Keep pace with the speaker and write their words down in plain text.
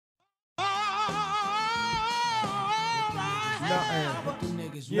Nothing. What them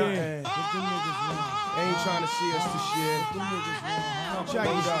niggas Yeah. want? What them niggas want? They ain't trying to see us to shit. What them niggas want? Check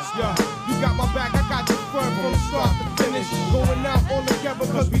it out. Yeah, you got my back, I got your front from start to finish. Going out all together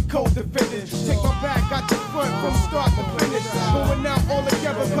cause we co-defendants. Take my back, got your front from start to finish. Going out all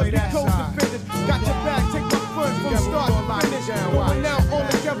together cause we co-defendants. Got your back, take my front from start to finish. Going out all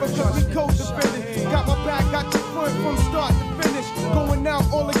together cause we co-defendants. Got my back, got your front from start to finish. Going out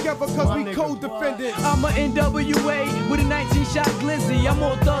all together cause we co-defendants. I'm a NWA with a 19-shot glizzy. I'm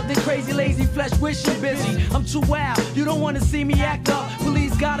more thug than crazy, lazy, flesh wishing busy. I'm too wild, you don't wanna see me act up.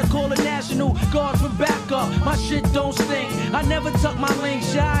 Police gotta call a national guard for backup. My shit don't stink, I never tuck my link.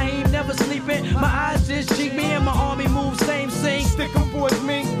 Shyheim, never sleeping. My eyes just cheat me and my army moves same sync. Stick 'em boys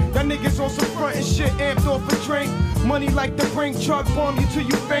mink. Y'all niggas on some front and shit, amped off a drink. Money like the brink, truck bomb you till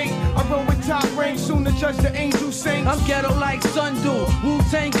you faint. I run with top range, soon to judge the angel saints. I'm ghetto like SUNZ.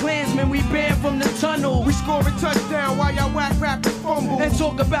 WU-TANG Klansmen, we banned from the tunnel. We score a touchdown while y'all whack rappers fumble. And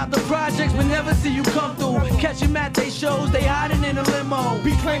talk about the projects, but never see you come through. Catch them at they shows, they hiding in a limo.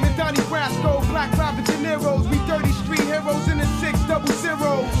 Be claiming Donnie Brasco, Black Robert De Niro's. We dirty street heroes in the 600.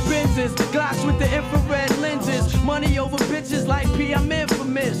 Benzes, Glocks with the infrared lenses. Money over bitches like P, I'm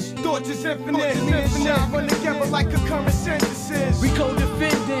infamous. Thoughts is infinite, run together like a current synthesis. We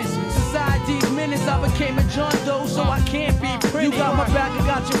co-defendants, society's menace. I became a John Doe, so I can't be pretty. You got my back, I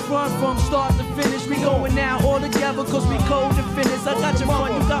got your front from start to finish. We going out all together cause we co-defendants. I got your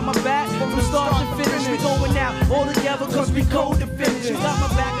front, you got my back from start to finish. We going out all together cause we co-defendants. You got my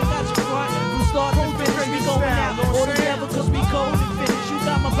back, I got your front from start to finish. We going out all together cause we co-defendants. You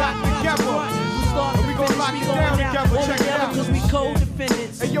got my back, I got your front from start to finish. We going out all together cause we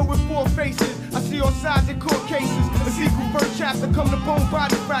co-defendants. Hey yo, with 4 faces, I see all sides in court cases. A sequel first chapter, come to bone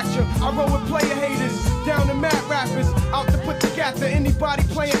body fracture. I roll with player haters, down to mad rappers. Out to put the gap to anybody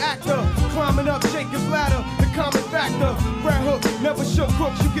playing actor. Climbing up Jacob's ladder, the common factor. Red hook, never shook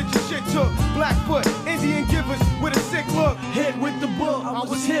crooks, you get your shit took. Blackfoot, Indian givers with a sick look. Hit with the book, I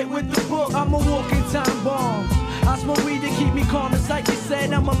was hit with the book. I'm a walking time bomb. I smoke weed to keep me calm. The psyche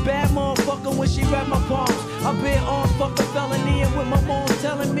said I'm a bad motherfucker when she read my palms. I bear arms, fuck a felony, and with my mom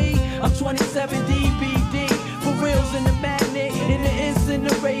telling me I'm 27 DBD. For reals in the magnet, in the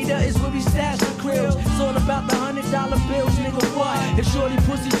incinerator is where we stash the krills. It's all about the $100 bills, nigga. What? If shorty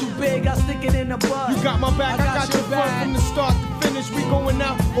pussy too big, I stick it in the butt. You got my back, I got your front from the start to finish. We going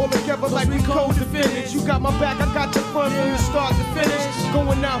out all together like we co-defendants. You got my back, I got your front from the start to finish.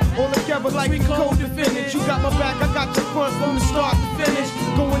 Going out all together like we co-defendants. You got my back, I got your front from the start to finish.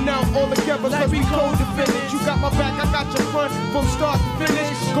 Going out all together like we co-defendants. You got my back, I got your front from start to finish.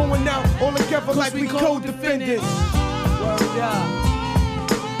 Going out all together like we co-defendants. Word up.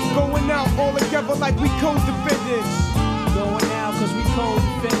 Going out all together like we co-defendants. Going out cause we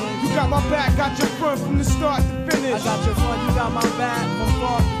co-defendants. You got my back, got your front from the start to finish. I got your front, you got my back from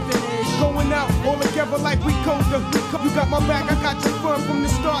start to finish. Going out all together like we co-defendants. You got my back, I got your front from the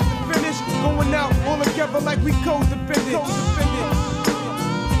start to finish. Going out all together like we co-defendants.